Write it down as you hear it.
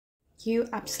You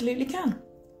absolutely can.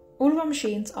 All of our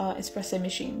machines are espresso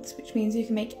machines, which means you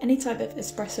can make any type of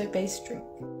espresso-based drink.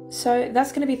 So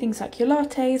that's going to be things like your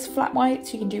lattes, flat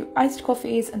whites, you can do iced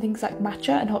coffees and things like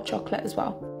matcha and hot chocolate as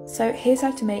well. So here's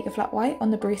how to make a flat white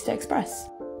on the Barista Express.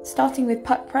 Starting with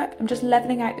putt prep, I'm just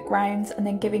levelling out the grounds and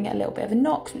then giving it a little bit of a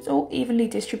knock so it's all evenly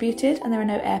distributed and there are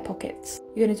no air pockets.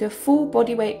 You're going to do a full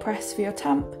body weight press for your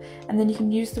tamp, and then you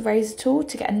can use the razor tool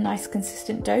to get a nice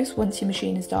consistent dose once your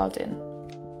machine is dialed in.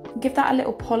 Give that a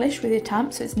little polish with your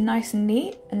tamp so it's nice and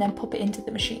neat, and then pop it into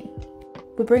the machine.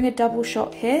 We'll bring a double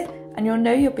shot here, and you'll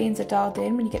know your beans are dialed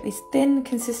in when you get these thin,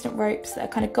 consistent ropes that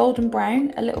are kind of golden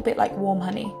brown, a little bit like warm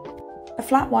honey. A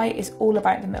flat white is all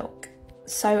about the milk.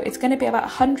 So it's going to be about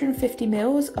 150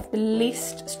 mils of the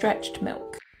least stretched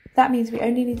milk. That means we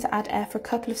only need to add air for a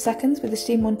couple of seconds with the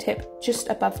steam on tip just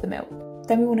above the milk.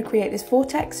 Then we want to create this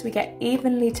vortex so we get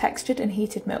evenly textured and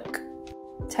heated milk.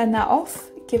 Turn that off,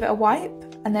 give it a wipe,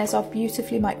 and there's our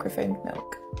beautifully microfoamed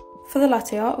milk. For the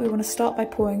latte art, we want to start by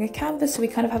pouring a canvas so we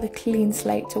kind of have a clean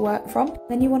slate to work from.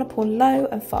 Then you want to pour low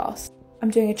and fast. I'm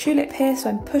doing a tulip here, so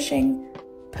I'm pushing,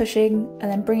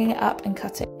 and then bringing it up and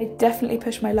cutting. I definitely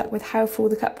pushed my luck with how full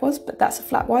the cup was, but that's a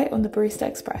flat white on the Barista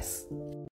Express.